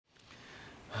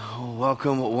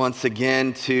Welcome once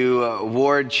again to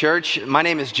Ward Church. My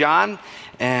name is John,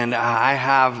 and I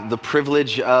have the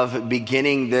privilege of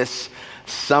beginning this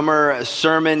summer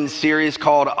sermon series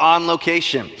called On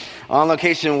Location. On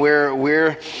Location, where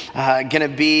we're going to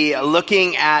be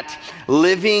looking at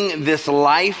living this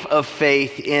life of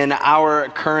faith in our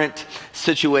current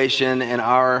situation, in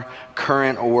our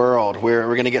current world. We're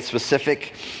going to get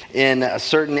specific in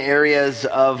certain areas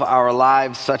of our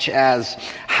lives, such as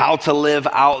how to live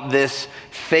out this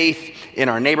faith in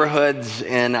our neighborhoods,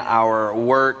 in our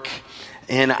work,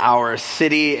 in our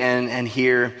city, and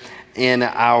here in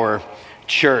our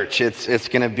church. It's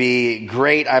going to be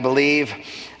great, I believe.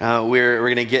 We're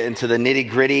going to get into the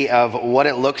nitty-gritty of what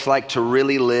it looks like to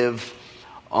really live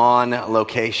on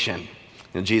location.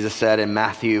 Jesus said in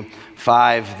Matthew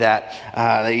 5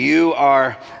 that you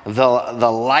are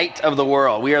the light of the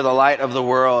world. We are the light of the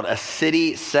world. A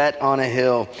city set on a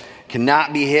hill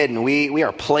cannot be hidden. We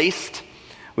are placed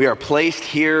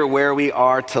here where we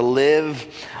are to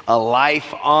live a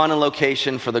life on a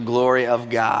location for the glory of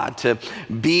God, to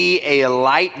be a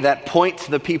light that points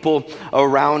the people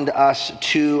around us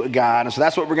to God. And so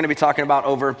that's what we're going to be talking about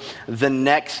over the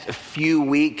next few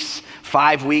weeks.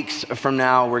 5 weeks from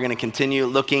now, we're going to continue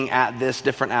looking at this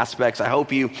different aspects. I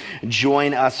hope you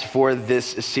join us for this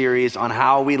series on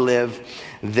how we live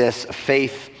this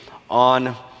faith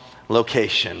on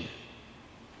location.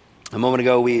 A moment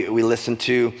ago, we listened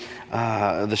to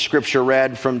the scripture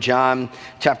read from John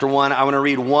chapter 1. I want to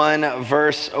read one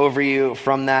verse over you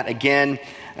from that again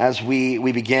as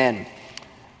we begin.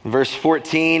 Verse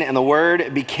 14, and the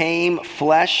Word became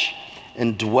flesh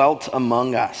and dwelt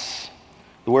among us.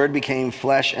 The Word became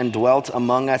flesh and dwelt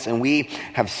among us, and we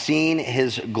have seen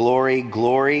His glory,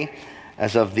 glory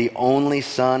as of the only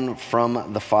Son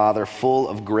from the Father, full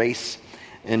of grace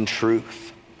and truth.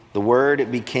 The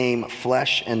Word became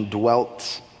flesh and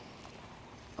dwelt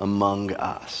among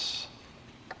us.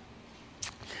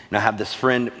 And I have this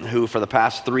friend who for the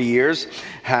past 3 years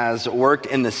has worked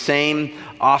in the same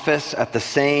office at the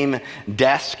same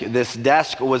desk. This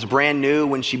desk was brand new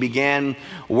when she began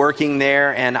working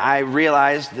there, and I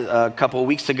realized a couple of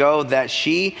weeks ago that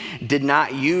she did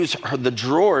not use the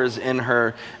drawers in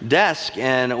her desk.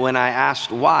 And when I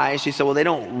asked why, she said, well, they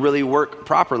don't really work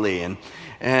properly.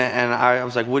 And I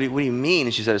was like, what do you mean?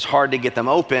 And she said, it's hard to get them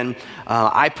open.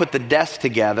 I put the desk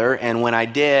together, and when I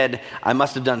did, I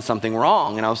must have done something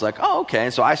wrong. And I was like, oh, okay.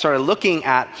 And so I started looking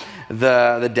at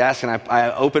the desk, and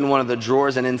I opened one of the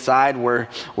drawers, and inside were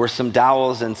some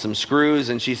dowels and some screws.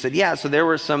 And she said, yeah, so there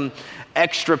were some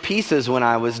extra pieces when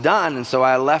I was done. And so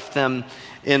I left them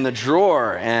in the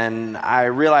drawer, and I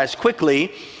realized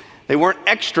quickly they weren't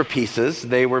extra pieces.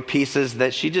 They were pieces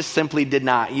that she just simply did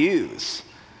not use.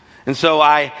 And so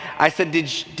I said,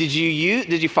 did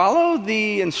you follow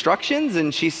the instructions?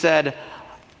 And she said,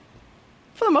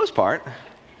 for the most part.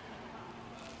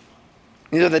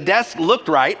 The desk looked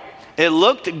right. It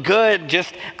looked good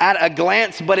just at a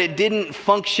glance, but it didn't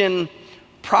function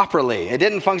properly. It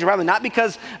didn't function properly, not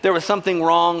because there was something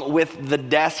wrong with the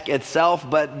desk itself,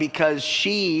 but because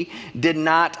she did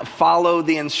not follow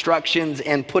the instructions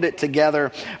and put it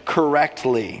together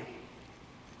correctly.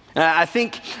 I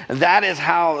think that is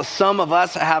how some of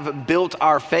us have built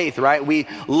our faith, right? We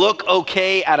look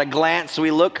okay at a glance. We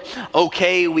look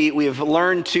okay. We've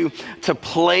learned to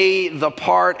play the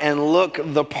part and look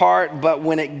the part. But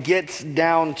when it gets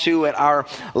down to it, our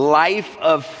life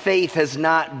of faith has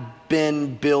not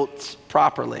been built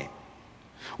properly.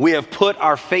 We have put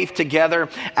our faith together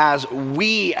as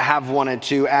we have wanted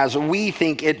to, as we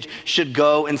think it should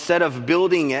go, instead of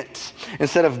building it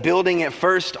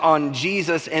first on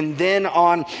Jesus and then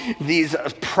on these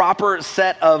proper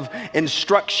set of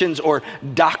instructions or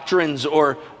doctrines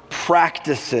or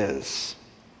practices.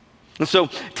 And so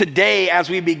today, as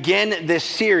we begin this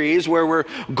series where we're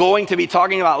going to be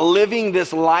talking about living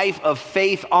this life of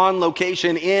faith on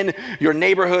location in your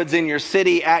neighborhoods, in your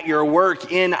city, at your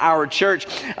work, in our church,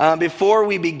 before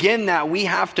we begin that, we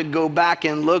have to go back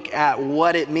and look at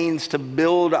what it means to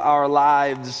build our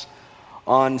lives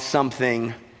on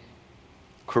something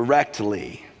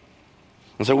correctly.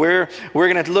 And so we're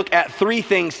going to look at 3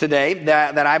 things today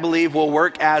that I believe will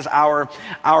work as our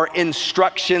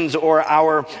instructions or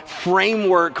our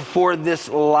framework for this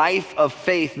life of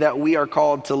faith that we are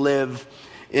called to live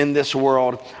in this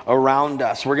world around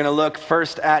us. We're going to look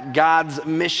first at God's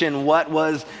mission. What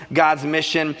was God's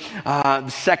mission?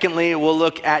 Secondly, we'll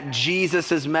look at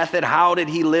Jesus' method. How did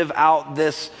he live out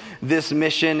this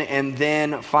mission? And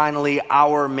then finally,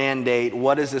 our mandate.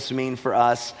 What does this mean for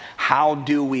us? How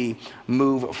do we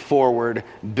move forward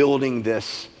building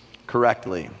this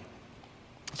correctly?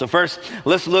 So first,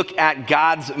 let's look at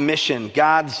God's mission.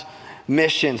 God's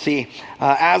mission. See,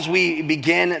 as we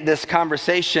begin this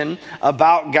conversation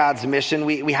about God's mission,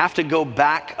 we have to go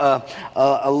back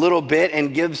a little bit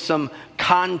and give some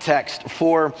context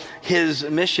for his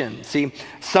mission. See,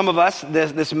 some of us,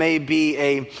 this may be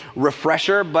a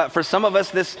refresher, but for some of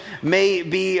us, this may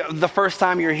be the first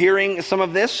time you're hearing some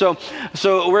of this. So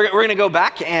we're going to go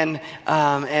back and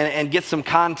get some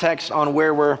context on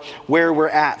where we're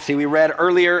at. See, we read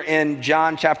earlier in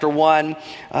John chapter 1,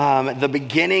 the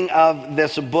beginning of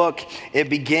this book, it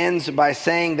begins by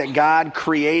saying that God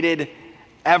created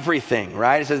everything,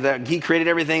 right? It says that he created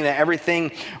everything, that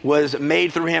everything was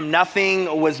made through him.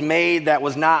 Nothing was made that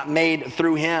was not made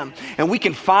through him. And we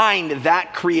can find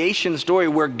that creation story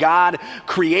where God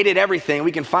created everything.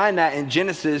 We can find that in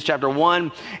Genesis chapter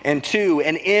 1 and 2.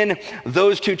 And in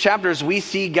those two chapters, we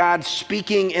see God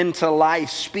speaking into life,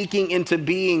 speaking into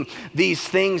being these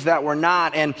things that were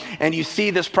not. And you see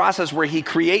this process where he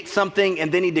creates something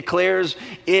and then he declares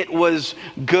it was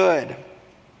good.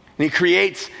 And he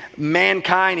creates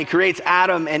mankind, he creates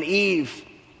Adam and Eve,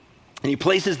 and he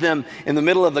places them in the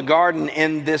middle of the garden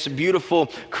in this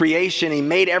beautiful creation. He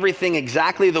made everything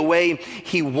exactly the way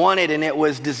he wanted, and it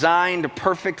was designed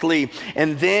perfectly.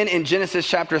 And then in Genesis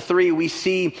chapter 3, we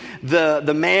see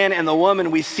the man and the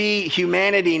woman. We see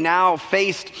humanity now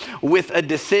faced with a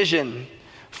decision,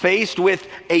 faced with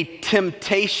a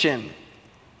temptation.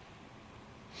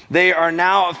 They are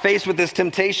now faced with this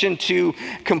temptation to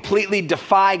completely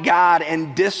defy God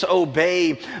and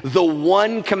disobey the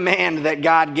one command that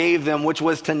God gave them, which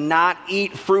was to not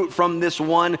eat fruit from this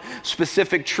one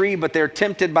specific tree. But they're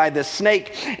tempted by the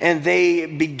snake and they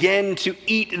begin to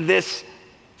eat this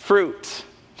fruit.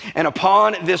 And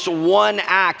upon this one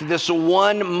act, this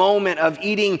one moment of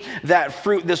eating that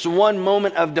fruit, this one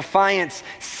moment of defiance,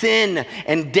 sin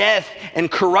and death and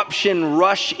corruption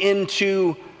rush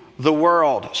into the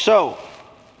world. So,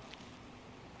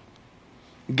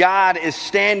 God is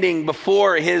standing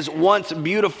before his once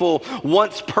beautiful,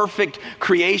 once perfect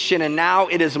creation, and now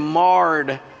it is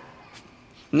marred.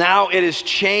 Now it is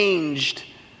changed.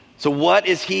 So what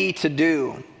is he to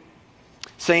do?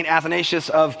 St. Athanasius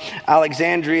of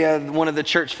Alexandria, one of the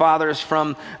church fathers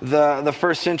from the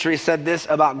first century, said this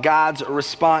about God's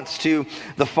response to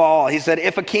the fall. He said,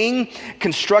 if a king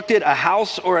constructed a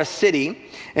house or a city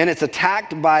and it's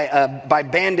attacked by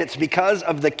bandits because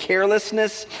of the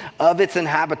carelessness of its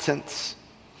inhabitants,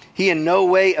 he in no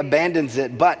way abandons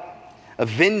it, but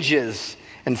avenges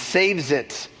and saves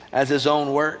it as his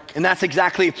own work. And that's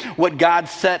exactly what God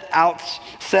sets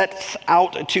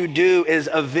out to do, is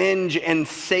avenge and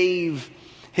save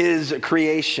his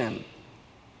creation.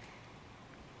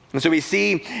 And so we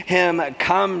see him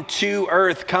come to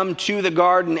earth, come to the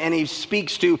garden, and he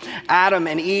speaks to Adam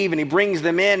and Eve, and he brings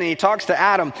them in, and he talks to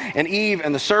Adam and Eve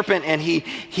and the serpent, and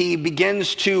he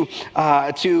begins to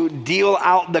deal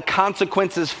out the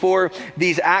consequences for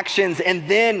these actions. And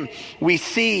then we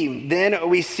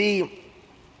see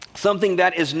something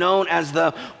that is known as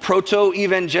the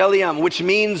proto-evangelium, which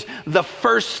means the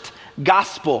first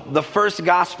gospel. The first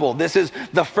gospel. This is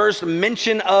the first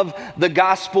mention of the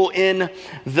gospel in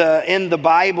the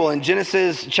Bible. In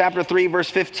Genesis chapter 3, verse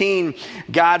 15,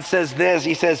 God says this.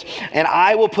 He says, and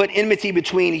I will put enmity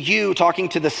between you, talking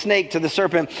to the snake, to the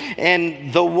serpent,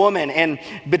 and the woman, and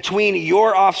between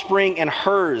your offspring and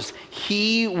hers.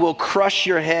 He will crush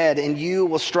your head, and you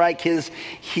will strike his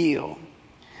heel.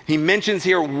 He mentions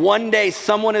here one day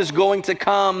someone is going to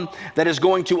come that is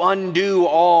going to undo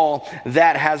all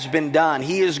that has been done.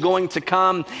 He is going to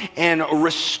come and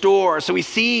restore. So we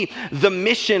see the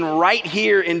mission right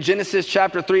here in Genesis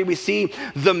chapter 3. We see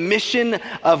the mission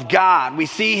of God. We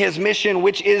see his mission,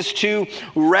 which is to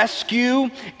rescue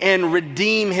and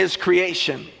redeem his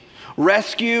creation.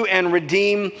 Rescue and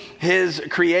redeem his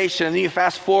creation. And then you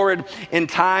fast forward in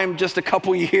time just a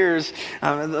couple years.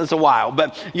 It's a while,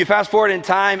 but you fast forward in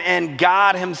time and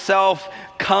God himself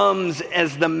comes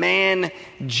as the man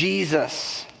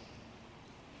Jesus.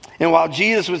 And while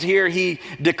Jesus was here, he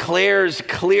declares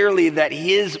clearly that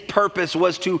his purpose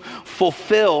was to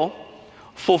fulfill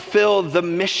the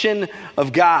mission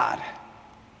of God.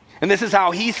 And this is how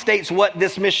he states what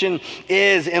this mission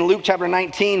is. In Luke chapter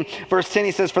 19, verse 10,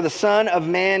 he says, for the Son of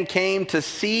Man came to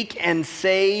seek and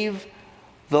save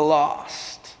the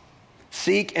lost.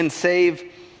 Seek and save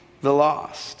the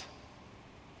lost.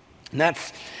 And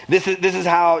this is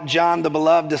how John, the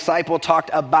beloved disciple, talked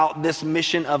about this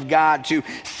mission of God to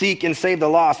seek and save the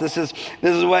lost. This is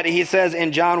what he says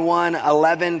in John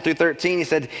 1:11-13. He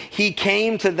said, he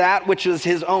came to that which was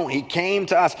his own. He came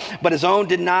to us, but his own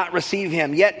did not receive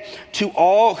him. Yet to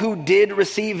all who did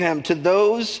receive him, to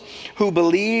those who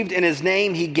believed in his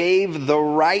name, he gave the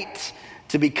right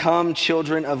to become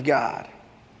children of God.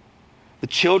 The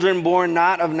children born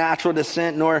not of natural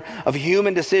descent, nor of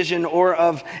human decision or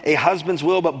of a husband's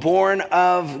will, but born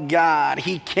of God.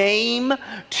 He came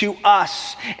to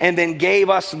us and then gave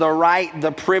us the right,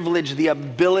 the privilege, the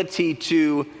ability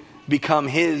to become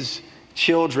his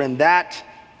children. That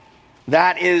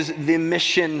is the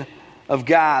mission of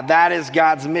God. That is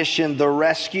God's mission, the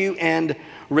rescue and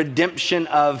redemption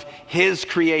of his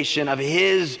creation, of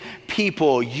his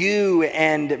people, you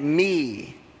and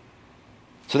me.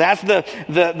 So that's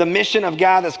the mission of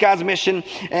God. That's God's mission.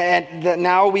 And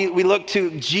now we look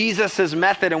to Jesus'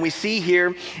 method. And we see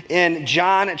here in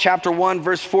John chapter 1,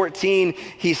 verse 14,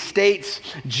 he states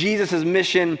Jesus'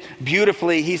 mission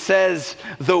beautifully. He says,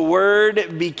 the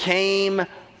Word became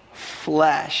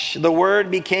flesh. The Word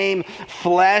became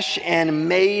flesh and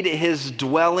made his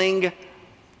dwelling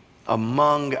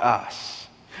among us.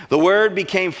 The Word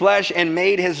became flesh and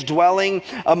made his dwelling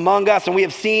among us. And we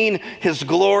have seen his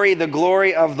glory, the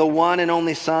glory of the one and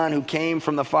only Son who came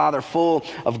from the Father, full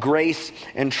of grace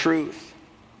and truth.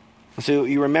 So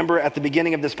you remember at the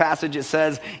beginning of this passage, it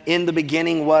says, in the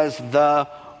beginning was the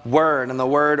Word, and the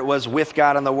Word was with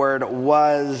God, and the Word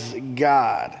was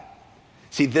God.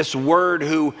 See, this Word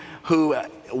who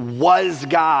was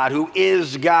God, who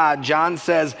is God, John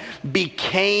says,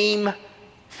 became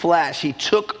flesh. He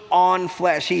took on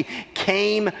flesh. He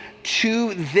came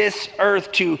to this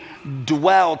earth to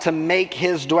dwell, to make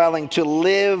his dwelling, to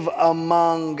live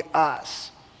among us.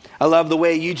 I love the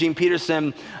way Eugene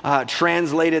Peterson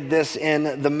translated this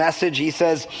in The Message. He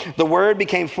says, the Word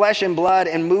became flesh and blood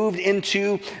and moved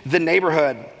into the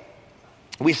neighborhood.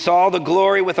 We saw the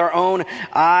glory with our own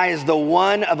eyes, the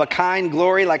one of a kind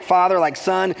glory, like Father, like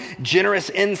Son, generous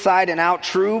inside and out,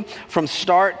 true from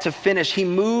start to finish. He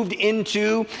moved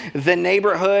into the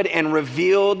neighborhood and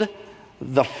revealed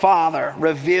the Father,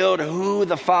 revealed who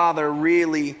the Father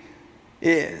really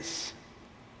is.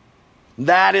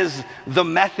 That is the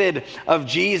method of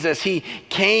Jesus. He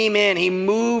came in, he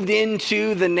moved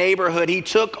into the neighborhood. He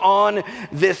took on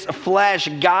this flesh.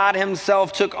 God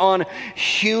himself took on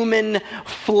human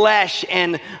flesh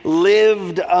and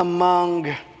lived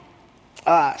among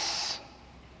us.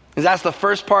 And that's the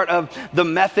first part of the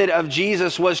method of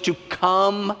Jesus, was to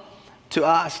come to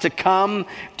us,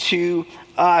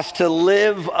 to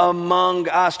live among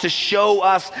us, to show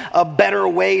us a better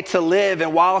way to live.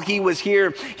 And while he was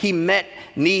here, he met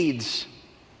needs.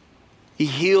 He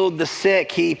healed the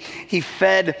sick. He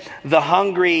fed the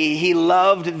hungry. He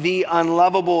loved the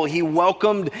unlovable. He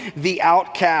welcomed the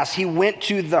outcast. He went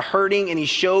to the hurting and he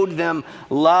showed them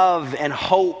love and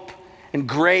hope and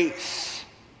grace.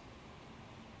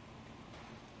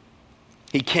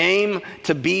 He came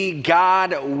to be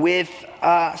God with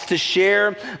us, to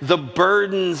share the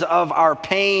burdens of our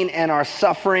pain and our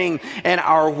suffering and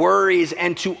our worries,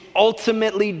 and to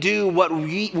ultimately do what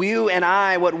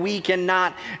what we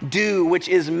cannot do, which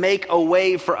is make a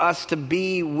way for us to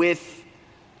be with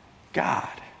God.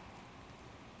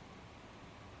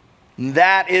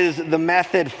 That is the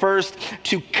method, first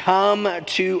to come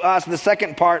to us. The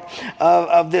second part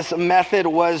of this method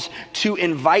was to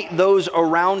invite those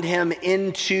around him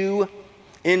into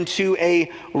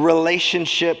a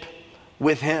relationship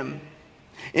with him.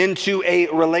 Into a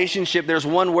relationship. There's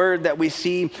one word that we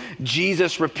see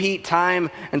Jesus repeat time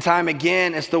and time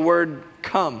again. It's the word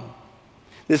come.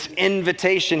 This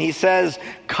invitation, he says,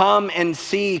 come and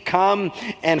see, come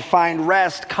and find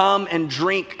rest, come and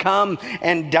drink, come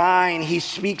and dine. He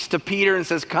speaks to Peter and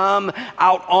says, come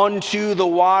out onto the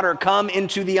water, come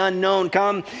into the unknown,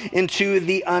 come into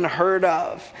the unheard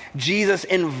of. Jesus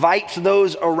invites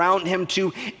those around him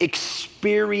to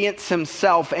experience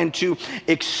himself and to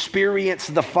experience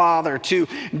the Father, to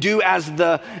do as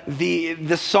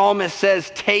the psalmist says,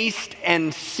 taste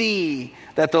and see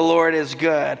that the Lord is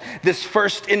good. This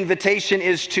first invitation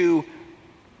is to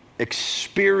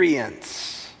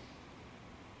experience.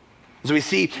 As we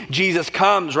see, Jesus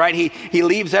comes, right? He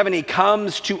leaves heaven. He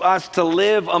comes to us to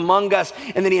live among us.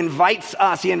 And then he invites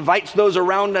us. He invites those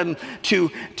around him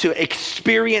to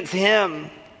experience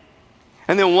him.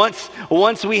 And then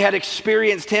once we had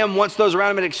experienced him, once those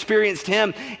around him had experienced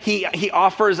him, he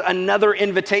offers another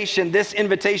invitation. This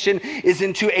invitation is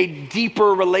into a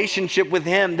deeper relationship with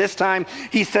him. This time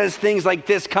he says things like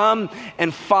this: come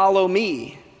and follow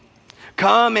me.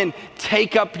 Come and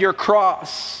take up your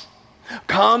cross.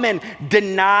 Come and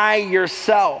deny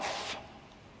yourself.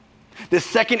 The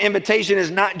second invitation is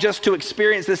not just to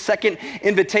experience. The second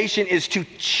invitation is to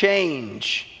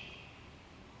change.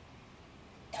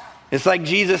 It's like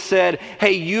Jesus said,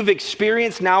 hey, you've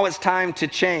experienced, now it's time to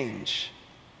change.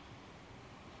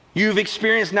 You've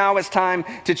experienced, now it's time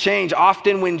to change.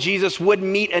 Often when Jesus would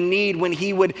meet a need, when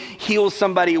he would heal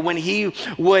somebody, when he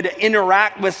would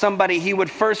interact with somebody, he would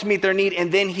first meet their need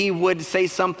and then he would say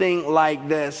something like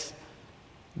this: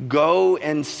 go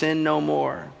and sin no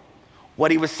more.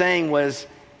 What he was saying was,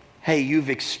 hey, you've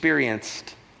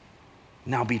experienced,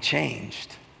 now be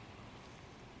changed.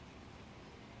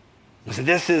 So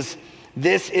this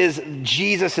is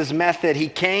Jesus' method. He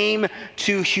came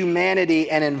to humanity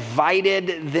and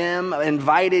invited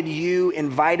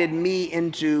me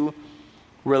into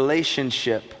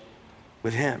relationship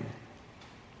with him.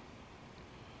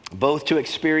 Both to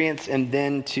experience and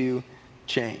then to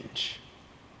change.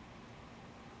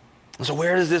 So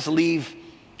where does this leave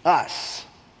us?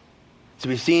 So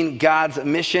we've seen God's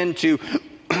mission to,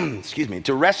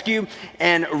 to rescue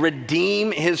and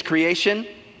redeem his creation.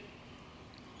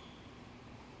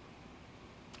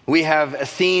 We have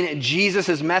seen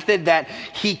Jesus' method, that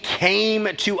he came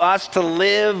to us to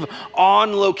live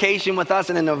on location with us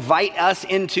and invite us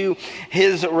into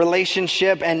his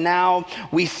relationship. And now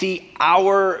we see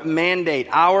our mandate,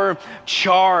 our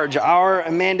charge, our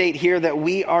mandate here, that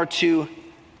we are to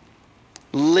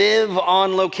live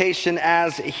on location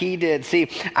as he did. See,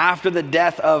 after the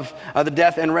death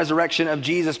and resurrection of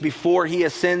Jesus, before he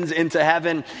ascends into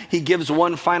heaven, he gives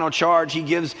one final charge. He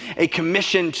gives a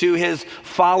commission to his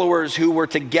followers who were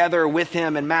together with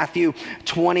him. In Matthew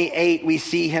 28, we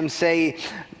see him say,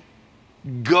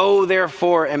 go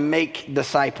therefore and make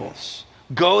disciples.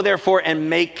 Go therefore and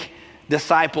make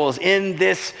disciples. In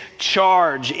this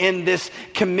charge, in this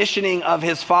commissioning of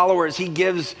his followers, he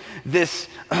gives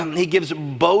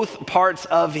both parts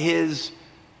of his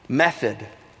method.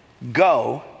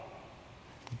 Go,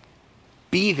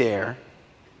 be there,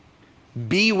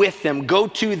 be with them, go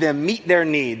to them, meet their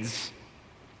needs,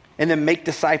 and then make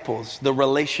disciples, the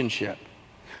relationship.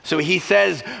 So he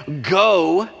says,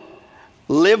 go,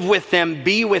 live with them,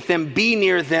 be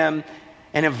near them,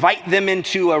 and invite them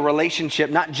into a relationship,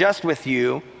 not just with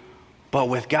you, but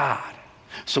with God.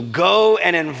 So go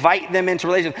and invite them into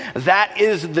relationship. That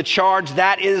is the charge,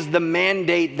 that is the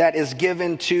mandate that is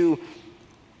given to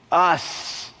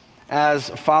us as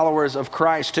followers of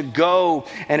Christ, to go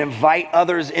and invite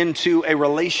others into a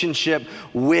relationship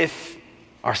with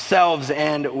ourselves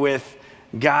and with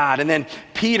God. And then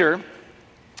Peter,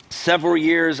 several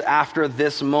years after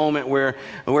this moment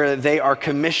where they are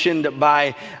commissioned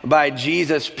by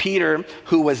Jesus, Peter,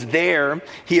 who was there,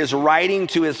 he is writing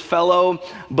to his fellow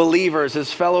believers, his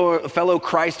fellow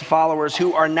Christ followers,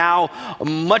 who are now a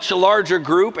much larger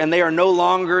group, and they are no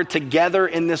longer together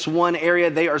in this one area.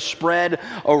 They are spread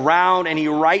around, and he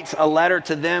writes a letter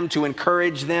to them to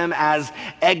encourage them as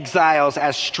exiles,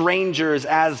 as strangers,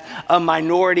 as a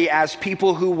minority, as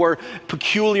people who were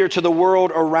peculiar to the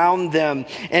world around them.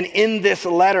 And in this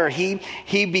letter, he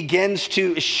begins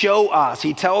to show us,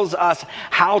 he tells us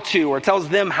tells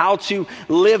them how to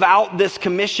live out this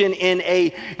commission in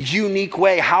a unique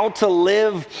way, how to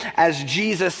live, as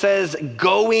Jesus says,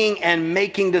 going and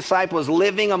making disciples,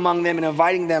 living among them and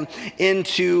inviting them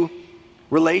into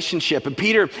relationship. And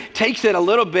Peter takes it a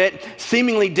little bit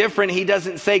seemingly different. He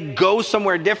doesn't say go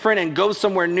somewhere different and go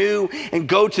somewhere new and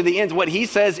go to the ends. What he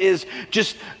says is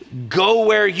just go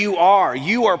where you are.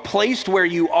 You are placed where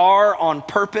you are on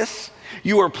purpose.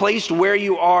 You are placed where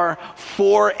you are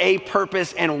for a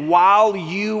purpose. And while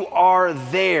you are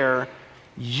there,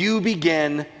 you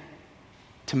begin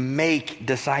to make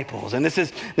disciples. And this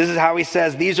is how he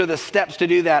says these are the steps to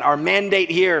do that. Our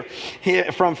mandate here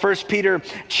from 1 Peter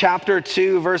chapter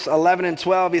 2, verse 11 and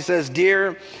 12, he says,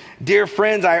 Dear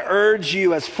friends, I urge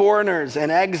you as foreigners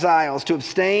and exiles to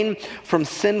abstain from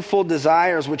sinful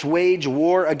desires which wage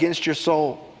war against your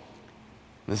soul.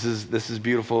 This is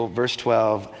beautiful. Verse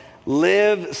 12.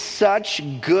 Live such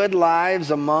good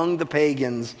lives among the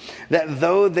pagans that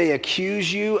though they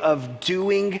accuse you of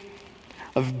doing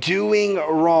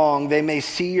wrong, they may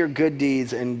see your good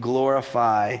deeds and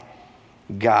glorify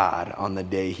God on the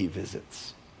day he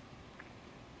visits.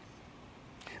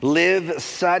 Live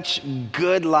such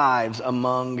good lives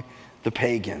among the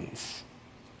pagans.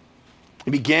 It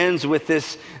begins with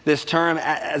this term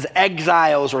as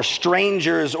exiles or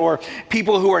strangers or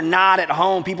people who are not at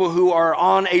home, people who are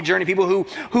on a journey, people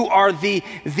who are the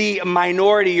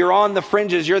minority. You're on the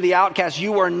fringes, you're the outcast,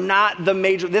 you are not the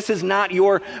major. This is not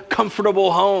your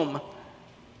comfortable home.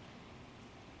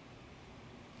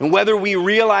 And whether we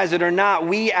realize it or not,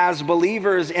 we as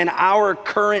believers in our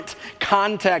current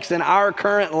context, in our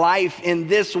current life in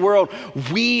this world,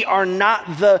 we are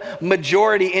not the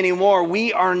majority anymore.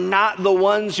 We are not the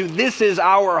ones who, this is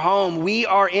our home. We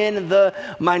are in the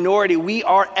minority. We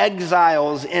are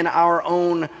exiles in our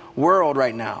own world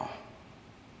right now.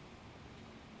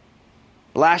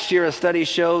 Last year, a study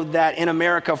showed that in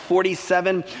America,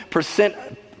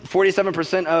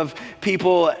 47% of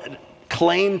people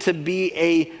claim to be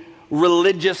a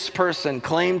religious person,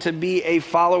 claim to be a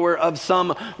follower of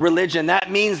some religion. That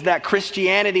means that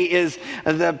Christianity is,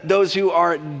 those who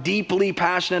are deeply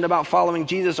passionate about following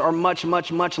Jesus are much, much,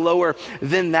 much lower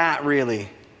than that, really.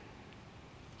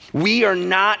 We are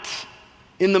not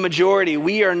in the majority.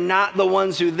 We are not the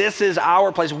ones who, this is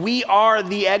our place. We are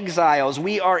the exiles.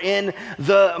 We are in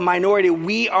the minority.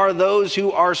 We are those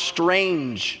who are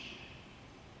strange.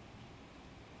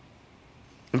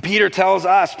 And Peter tells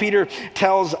us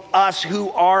who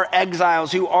are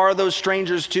exiles, who are those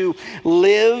strangers, to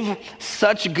live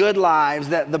such good lives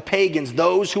that the pagans,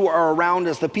 those who are around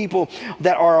us, the people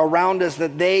that are around us,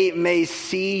 that they may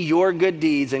see your good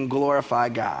deeds and glorify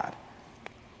God.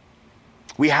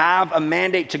 We have a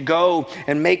mandate to go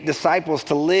and make disciples,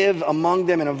 to live among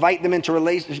them and invite them into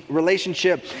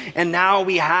relationship. And now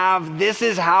we have, this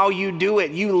is how you do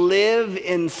it. You live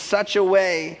in such a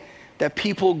way that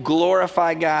people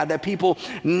glorify God, that people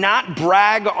not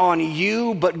brag on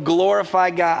you, but glorify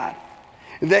God.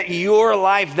 That your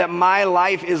life, that my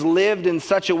life is lived in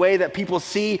such a way that people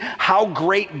see how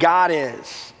great God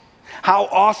is, how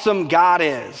awesome God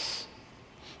is.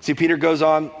 See, Peter goes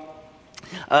on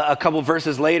a couple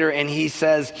verses later, and he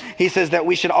says that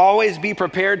we should always be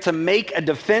prepared to make a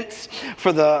defense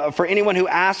for anyone who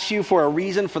asks you for a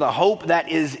reason for the hope that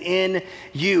is in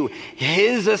you.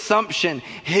 His assumption,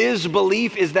 his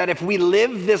belief is that if we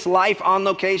live this life on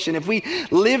location, if we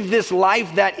live this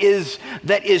life that is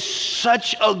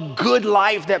such a good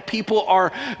life that people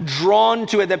are drawn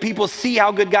to it, that people see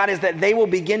how good God is, that they will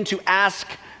begin to ask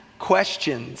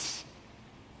questions.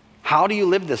 How do you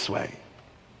live this way?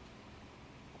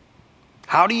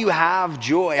 How do you have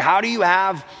joy? How do you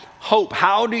have hope?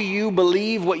 How do you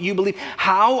believe what you believe?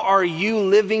 How are you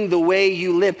living the way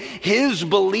you live? His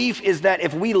belief is that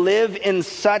if we live in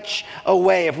such a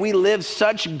way, if we live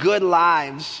such good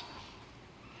lives,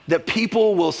 that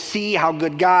people will see how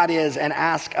good God is and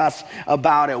ask us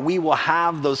about it. We will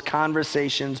have those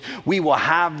conversations. We will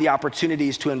have the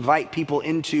opportunities to invite people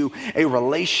into a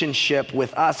relationship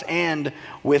with us and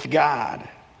with God.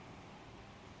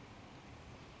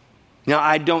 Now,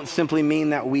 I don't simply mean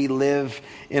that we live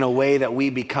in a way that we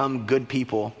become good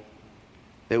people,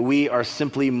 that we are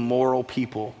simply moral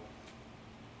people.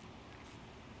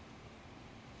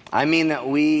 I mean that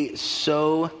we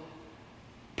so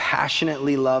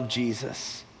passionately love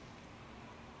Jesus,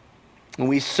 and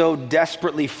we so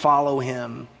desperately follow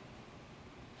him,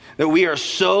 that we are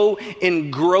so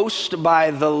engrossed by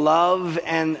the love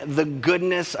and the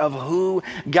goodness of who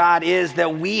God is,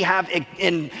 that we have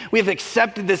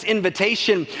accepted this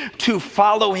invitation to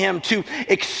follow him, to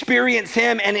experience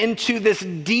him, and into this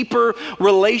deeper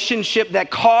relationship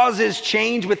that causes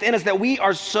change within us, that we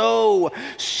are so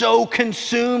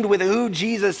consumed with who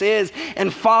Jesus is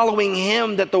and following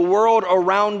him, that the world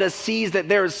around us sees that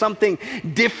there is something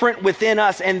different within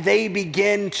us, and they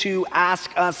begin to ask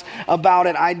us about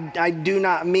it. I do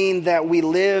not mean that we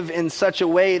live in such a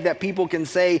way that people can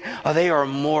say, oh, they are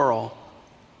moral,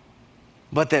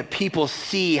 but that people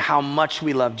see how much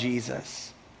we love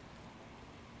Jesus.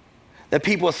 That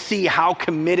people see how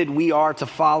committed we are to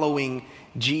following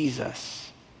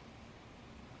Jesus.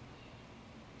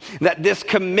 That this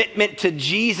commitment to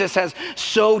Jesus has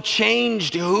so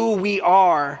changed who we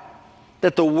are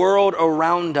that the world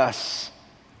around us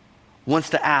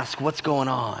wants to ask, what's going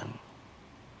on?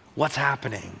 What's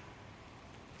happening?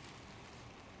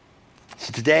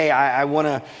 So today I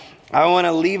want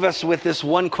to leave us with this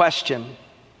one question.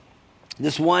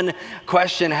 This one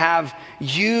question: have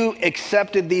you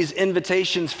accepted these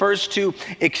invitations, first to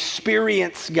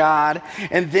experience God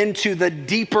and then to the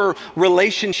deeper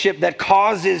relationship that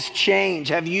causes change?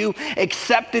 Have you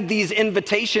accepted these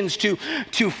invitations to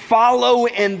follow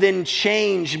and then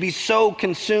change, be so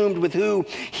consumed with who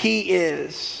he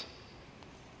is?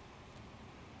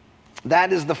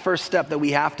 That is the first step that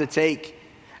we have to take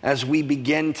as we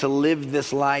begin to live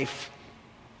this life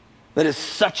that is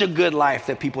such a good life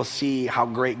that people see how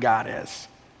great God is.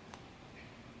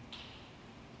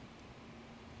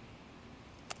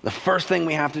 The first thing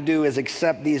we have to do is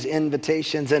accept these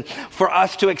invitations. And for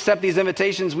us to accept these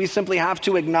invitations, we simply have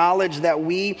to acknowledge that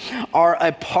we are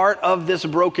a part of this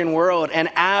broken world. And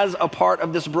as a part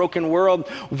of this broken world,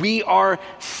 we are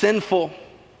sinful.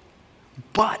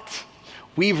 But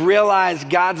we've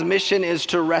realized God's mission is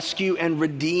to rescue and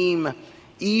redeem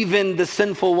even the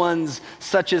sinful ones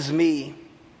such as me.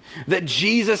 That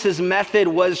Jesus' method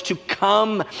was to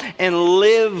come and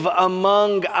live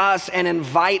among us and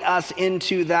invite us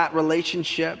into that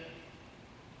relationship.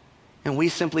 And we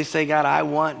simply say, God, I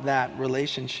want that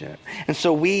relationship. And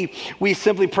so we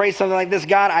simply pray something like this: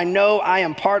 God, I know I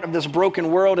am part of this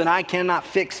broken world and I cannot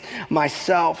fix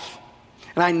myself.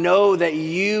 And I know that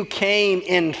you came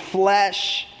in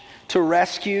flesh to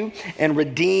rescue and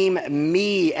redeem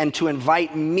me and to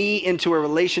invite me into a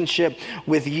relationship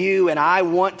with you. And I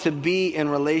want to be in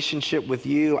relationship with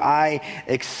you. I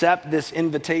accept this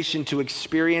invitation to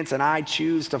experience and I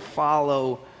choose to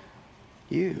follow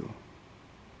you.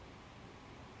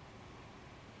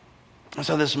 And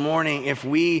so this morning, if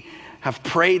we have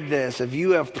prayed this, if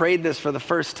you have prayed this for the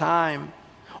first time,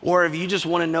 or if you just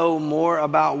want to know more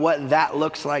about what that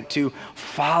looks like to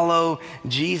follow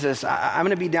Jesus, I'm going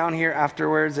to be down here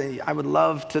afterwards. I would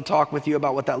love to talk with you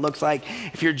about what that looks like.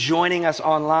 If you're joining us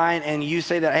online and you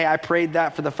say that, hey, I prayed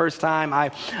that for the first time,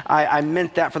 I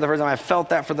meant that for the first time, I felt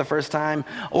that for the first time,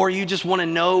 or you just want to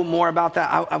know more about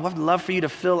that, I would love for you to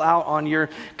fill out on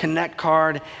your Connect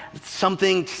card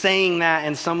something saying that,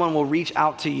 and someone will reach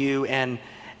out to you and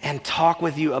talk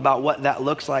with you about what that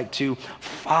looks like to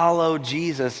follow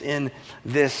Jesus in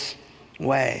this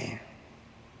way.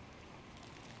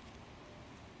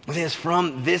 It is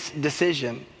from this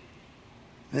decision.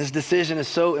 This decision is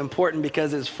so important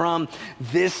because it's from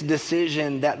this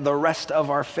decision that the rest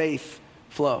of our faith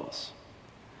flows.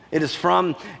 It is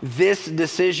from this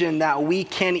decision that we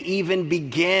can even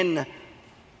begin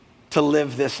to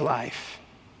live this life.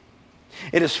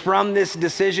 It is from this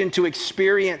decision to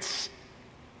experience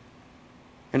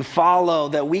and follow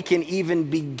that we can even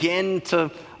begin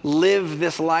to live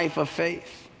this life of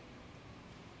faith.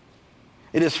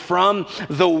 It is from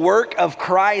the work of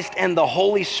Christ and the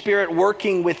Holy Spirit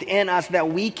working within us that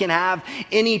we can have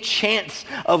any chance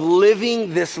of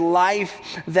living this life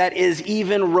that is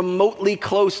even remotely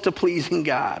close to pleasing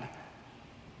God.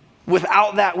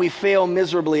 Without that, we fail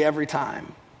miserably every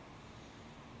time.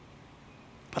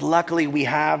 But luckily, we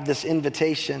have this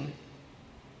invitation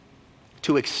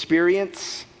to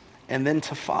experience and then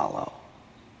to follow.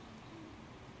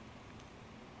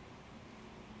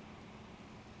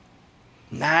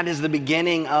 And that is the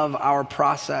beginning of our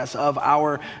process, of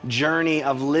our journey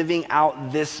of living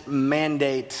out this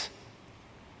mandate.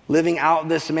 Living out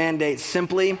this mandate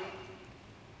simply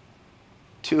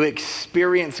to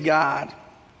experience God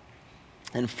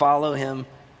and follow Him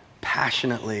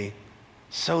passionately,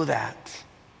 so that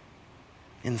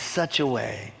in such a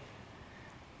way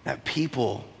that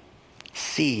people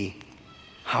see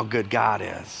how good God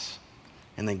is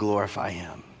and they glorify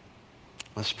Him.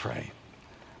 Let's pray.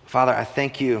 Father, I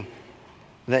thank you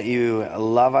that you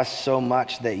love us so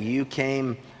much that you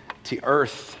came to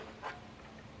earth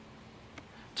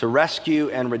to rescue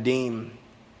and redeem,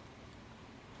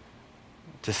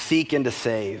 to seek and to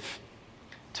save,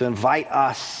 to invite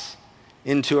us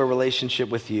into a relationship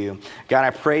with you. God, I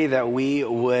pray that we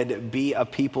would be a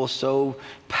people so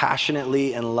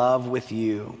passionately in love with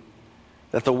you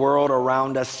that the world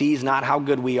around us sees not how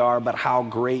good we are, but how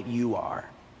great you are.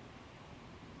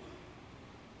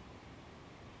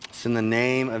 It's in the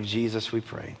name of Jesus we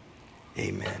pray.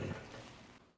 Amen.